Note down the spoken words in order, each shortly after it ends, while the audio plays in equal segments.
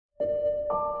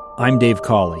I'm Dave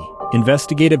Cawley,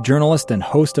 investigative journalist and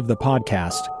host of the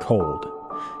podcast Cold.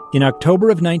 In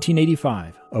October of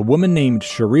 1985, a woman named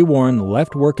Cherie Warren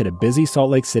left work at a busy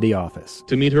Salt Lake City office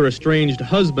to meet her estranged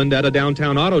husband at a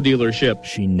downtown auto dealership.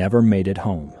 She never made it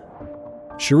home.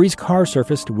 Cherie's car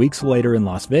surfaced weeks later in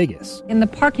Las Vegas. In the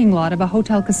parking lot of a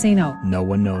hotel casino. No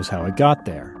one knows how it got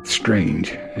there.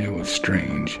 Strange. It was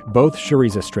strange. Both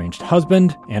Cherie's estranged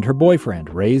husband and her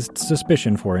boyfriend raised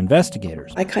suspicion for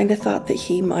investigators. I kind of thought that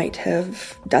he might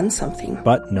have done something.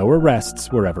 But no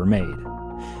arrests were ever made.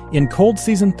 In Cold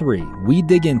Season 3, we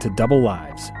dig into double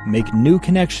lives, make new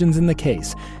connections in the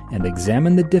case, and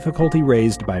examine the difficulty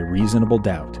raised by reasonable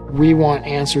doubt. We want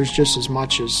answers just as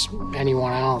much as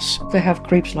anyone else. They have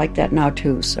creeps like that now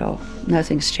too, so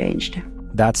nothing's changed.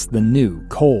 That's the new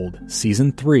Cold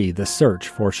Season 3, The Search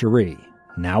for Cherie,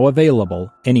 now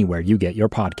available anywhere you get your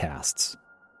podcasts.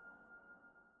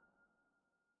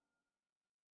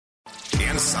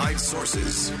 Inside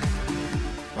Sources.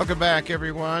 Welcome back,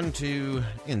 everyone, to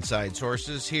Inside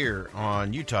Sources here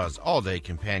on Utah's all-day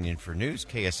companion for news,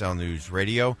 KSL News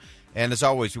Radio. And as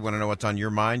always, we want to know what's on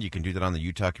your mind. You can do that on the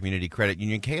Utah Community Credit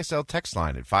Union KSL text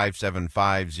line at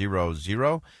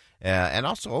 57500. And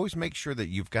also always make sure that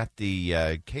you've got the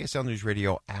KSL News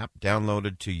Radio app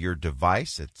downloaded to your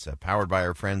device. It's powered by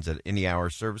our friends at Any Hour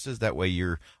Services. That way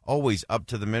you're always up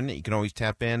to the minute. You can always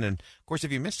tap in. And, of course,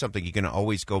 if you miss something, you can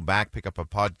always go back, pick up a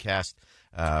podcast.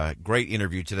 Great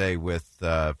interview today with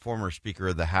former Speaker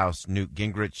of the House, Newt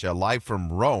Gingrich, live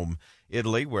from Rome,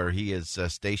 Italy, where he is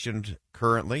stationed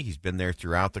currently. He's been there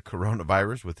throughout the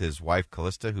coronavirus with his wife,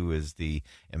 Callista, who is the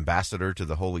ambassador to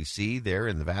the Holy See there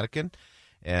in the Vatican.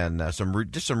 And some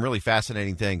really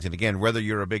fascinating things. And again, whether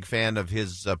you're a big fan of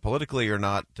his politically or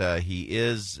not, he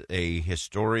is a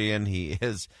historian. He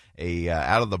is a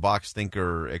out-of-the-box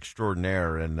thinker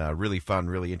extraordinaire, and really fun,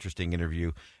 really interesting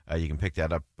interview. You can pick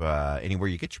that up anywhere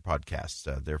you get your podcasts.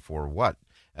 Therefore, what?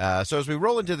 So as we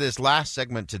roll into this last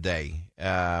segment today,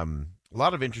 a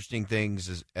lot of interesting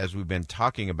things as we've been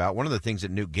talking about. One of the things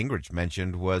that Newt Gingrich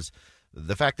mentioned was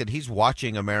the fact that he's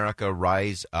watching America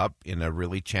rise up in a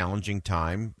really challenging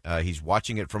time. He's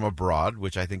watching it from abroad,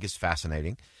 which I think is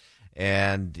fascinating.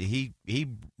 And he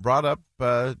brought up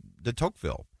de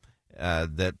Tocqueville,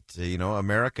 that,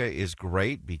 America is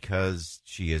great because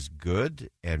she is good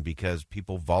and because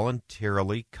people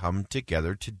voluntarily come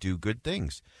together to do good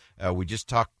things. We just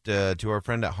talked to our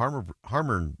friend at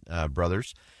Harmon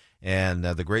Brothers, and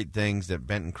the great things that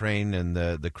Benton Crane and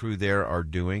the crew there are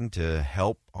doing to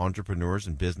help entrepreneurs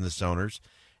and business owners,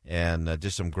 and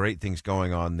just some great things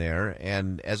going on there.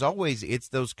 And as always, it's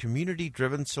those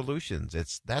community-driven solutions.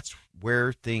 That's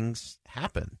where things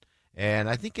happen. And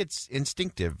I think it's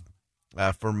instinctive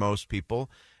for most people.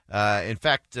 In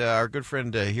fact, our good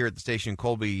friend here at the station,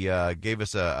 Colby, gave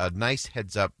us a nice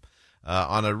heads up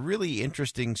on a really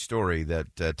interesting story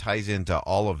that ties into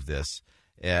all of this.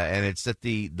 And it's that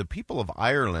the people of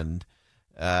Ireland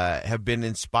have been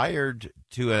inspired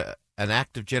to an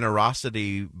act of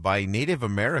generosity by Native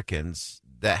Americans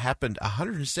that happened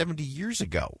 170 years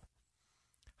ago.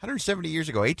 170 years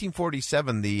ago,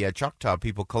 1847, the Choctaw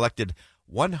people collected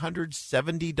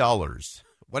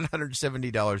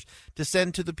 $170 to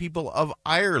send to the people of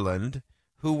Ireland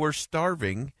who were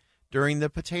starving during the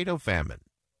potato famine.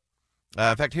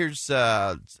 In fact, here's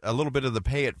a little bit of the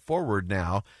pay it forward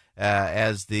now.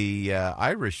 As the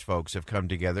Irish folks have come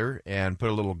together and put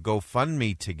a little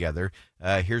GoFundMe together.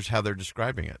 Here's how they're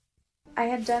describing it. I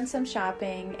had done some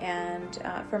shopping and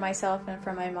for myself and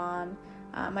for my mom.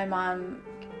 My mom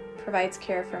provides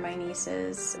care for my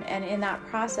nieces. And in that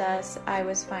process, I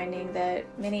was finding that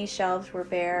many shelves were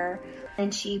bare.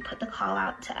 And she put the call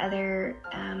out to other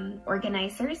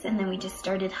organizers, and then we just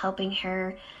started helping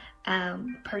her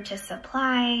purchase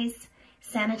supplies,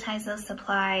 sanitize those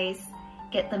supplies,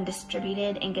 get them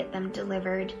distributed and get them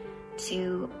delivered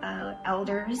to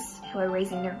elders who are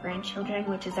raising their grandchildren,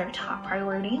 which is our top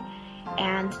priority,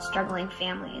 and struggling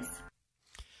families.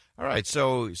 All right,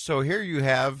 so here you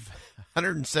have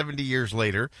 170 years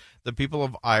later, the people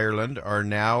of Ireland are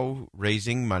now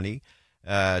raising money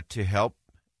to help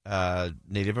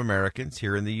Native Americans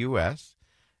here in the U.S.,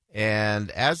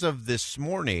 and as of this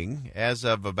morning, as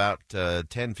of about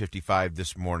 10:55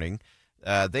 this morning,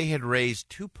 they had raised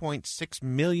 $2.6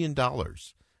 million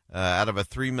out of a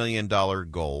 $3 million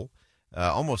goal.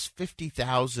 Almost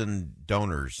 50,000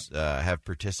 donors have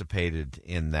participated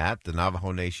in that. The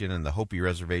Navajo Nation and the Hopi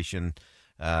Reservation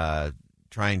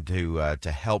trying to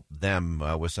help them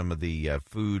with some of the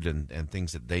food and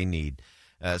things that they need.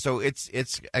 So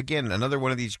it's again another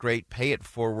one of these great pay it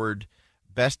forward,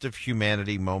 best of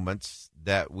humanity moments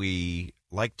that we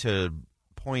like to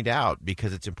point out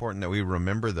because it's important that we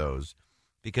remember those,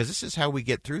 because this is how we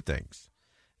get through things.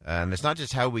 And it's not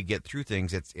just how we get through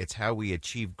things, it's how we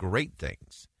achieve great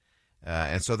things.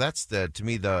 And so that's, to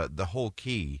me, the whole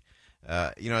key.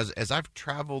 As I've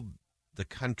traveled the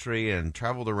country and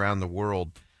traveled around the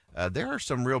world, there are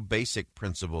some real basic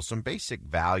principles, some basic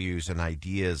values and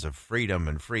ideas of freedom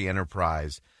and free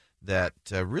enterprise that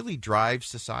really drive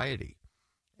society.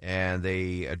 And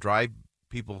they drive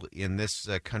people in this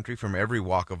country from every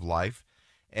walk of life.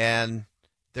 And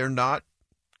they're not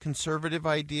conservative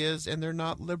ideas, and they're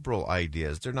not liberal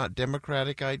ideas. They're not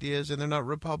Democratic ideas, and they're not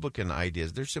Republican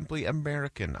ideas. They're simply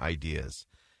American ideas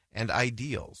and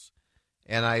ideals.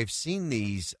 And I've seen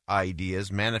these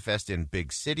ideas manifest in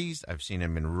big cities. I've seen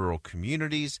them in rural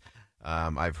communities.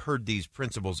 I've heard these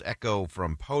principles echo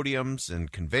from podiums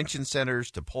and convention centers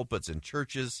to pulpits and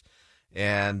churches.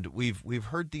 And we've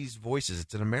heard these voices.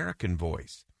 It's an American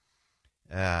voice.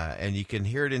 And you can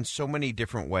hear it in so many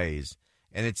different ways.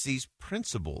 And it's these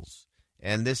principles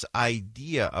and this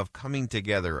idea of coming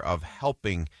together, of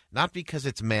helping, not because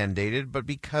it's mandated, but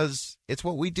because it's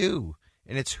what we do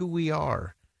and it's who we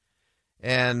are.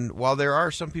 And while there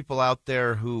are some people out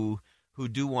there who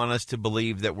do want us to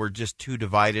believe that we're just too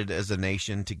divided as a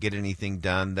nation to get anything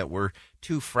done, that we're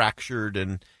too fractured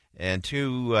and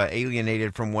too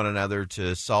alienated from one another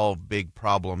to solve big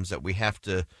problems, that we have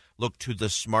to look to the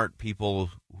smart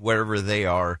people wherever they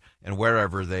are and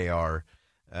wherever they are,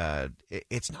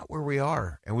 it's not where we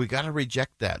are, and we got to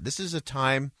reject that. This is a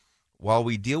time, while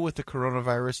we deal with the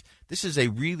coronavirus, this is a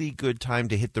really good time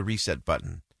to hit the reset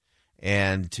button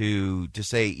and to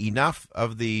say enough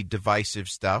of the divisive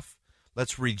stuff.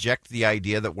 Let's reject the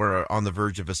idea that we're on the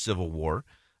verge of a civil war.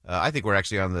 I think we're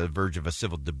actually on the verge of a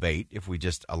civil debate if we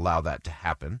just allow that to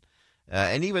happen.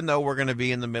 And even though we're going to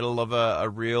be in the middle of a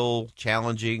real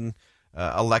challenging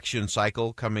election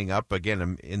cycle coming up,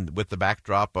 again, with the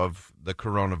backdrop of the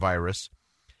coronavirus.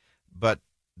 But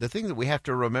the thing that we have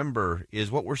to remember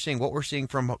is what we're seeing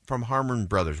from Harmon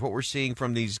Brothers, what we're seeing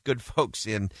from these good folks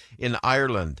in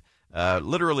Ireland,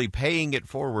 literally paying it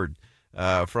forward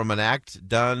from an act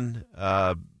done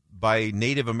by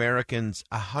Native Americans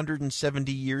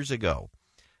 170 years ago,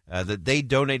 that they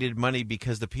donated money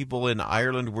because the people in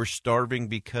Ireland were starving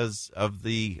because of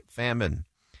the famine.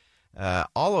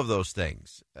 All of those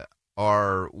things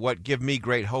are what give me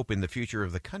great hope in the future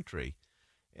of the country.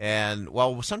 And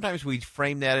while sometimes we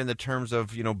frame that in the terms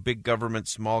of, big government,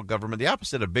 small government, the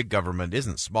opposite of big government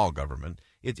isn't small government.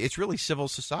 It's really civil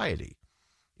society.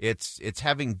 It's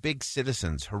having big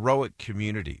citizens, heroic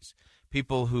communities,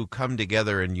 people who come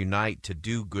together and unite to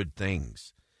do good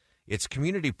things. It's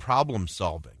community problem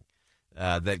solving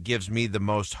that gives me the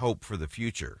most hope for the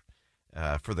future,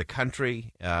 for the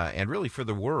country, and really for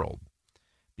the world.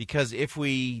 Because if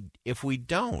we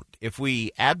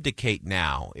abdicate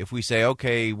now, if we say,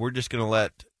 okay, we're just going to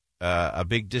let a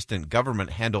big distant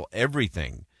government handle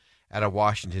everything out of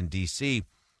Washington, D.C.,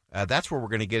 that's where we're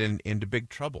going to get into big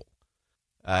trouble.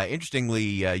 Interestingly,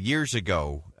 years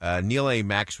ago, Neil A.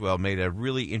 Maxwell made a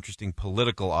really interesting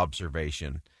political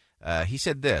observation. He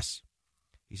said this.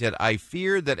 He said, "I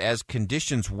fear that as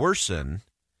conditions worsen,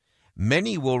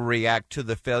 many will react to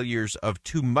the failures of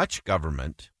too much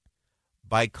government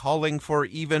by calling for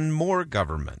even more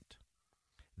government.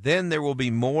 Then there will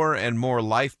be more and more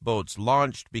lifeboats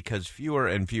launched because fewer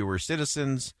and fewer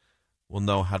citizens will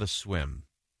know how to swim."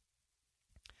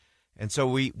 And so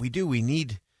we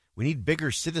need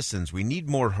bigger citizens. We need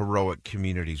more heroic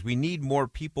communities. We need more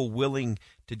people willing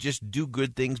to just do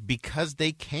good things because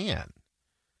they can.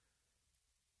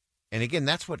 And again,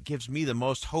 that's what gives me the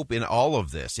most hope in all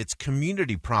of this. It's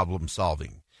community problem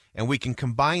solving. And we can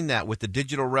combine that with the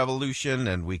digital revolution,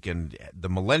 and the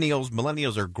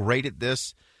millennials are great at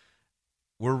this.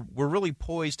 We're really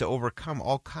poised to overcome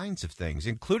all kinds of things,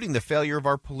 including the failure of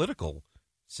our political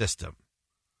system.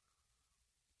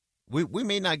 We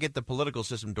may not get the political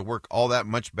system to work all that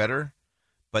much better,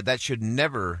 but that should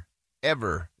never,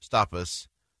 ever stop us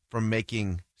from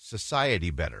making society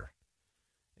better.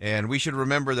 And we should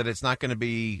remember that it's not going to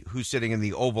be who's sitting in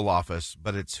the Oval Office,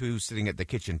 but it's who's sitting at the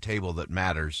kitchen table that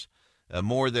matters.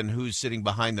 More than who's sitting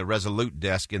behind the Resolute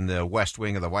desk in the West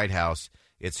Wing of the White House,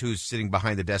 it's who's sitting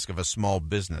behind the desk of a small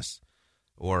business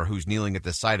or who's kneeling at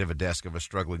the side of a desk of a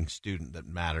struggling student that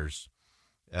matters.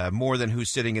 More than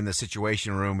who's sitting in the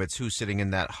Situation Room, it's who's sitting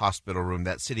in that hospital room,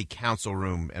 that city council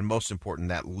room, and most important,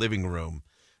 that living room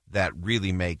that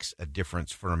really makes a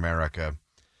difference for America.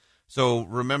 So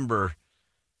remember,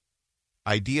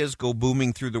 ideas go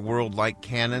booming through the world like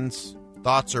cannons.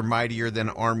 Thoughts are mightier than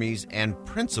armies, and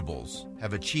principles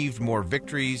have achieved more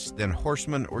victories than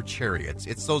horsemen or chariots.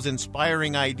 It's those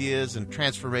inspiring ideas and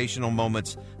transformational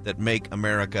moments that make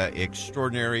America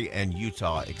extraordinary and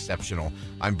Utah exceptional.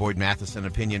 I'm Boyd Matheson,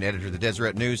 opinion editor of the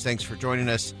Deseret News. Thanks for joining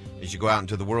us. As you go out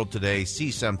into the world today, see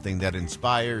something that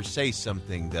inspires, say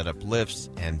something that uplifts,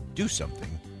 and do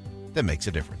something that makes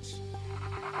a difference.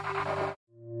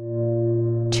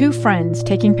 Two friends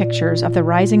taking pictures of the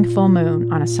rising full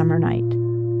moon on a summer night.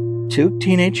 Two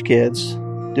teenage kids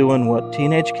doing what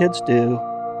teenage kids do.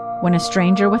 When a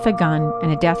stranger with a gun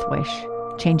and a death wish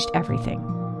changed everything.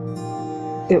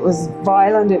 It was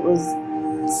violent, it was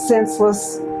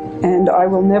senseless, and I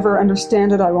will never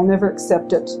understand it, I will never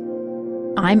accept it.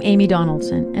 I'm Amy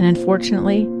Donaldson, and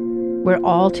unfortunately, we're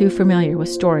all too familiar with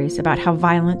stories about how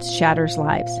violence shatters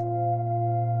lives.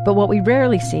 But what we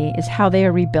rarely see is how they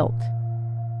are rebuilt.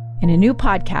 In a new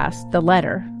podcast, The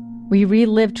Letter, we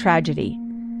relive tragedy,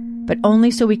 but only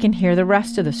so we can hear the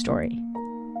rest of the story.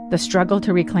 The struggle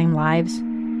to reclaim lives,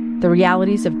 the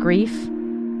realities of grief,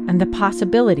 and the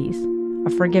possibilities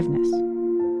of forgiveness.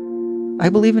 I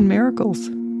believe in miracles.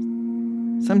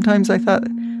 Sometimes I thought,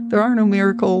 there are no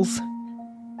miracles.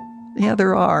 Yeah,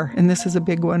 there are, and this is a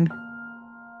big one.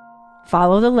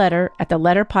 Follow The Letter at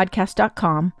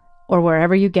theletterpodcast.com or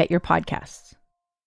wherever you get your podcasts.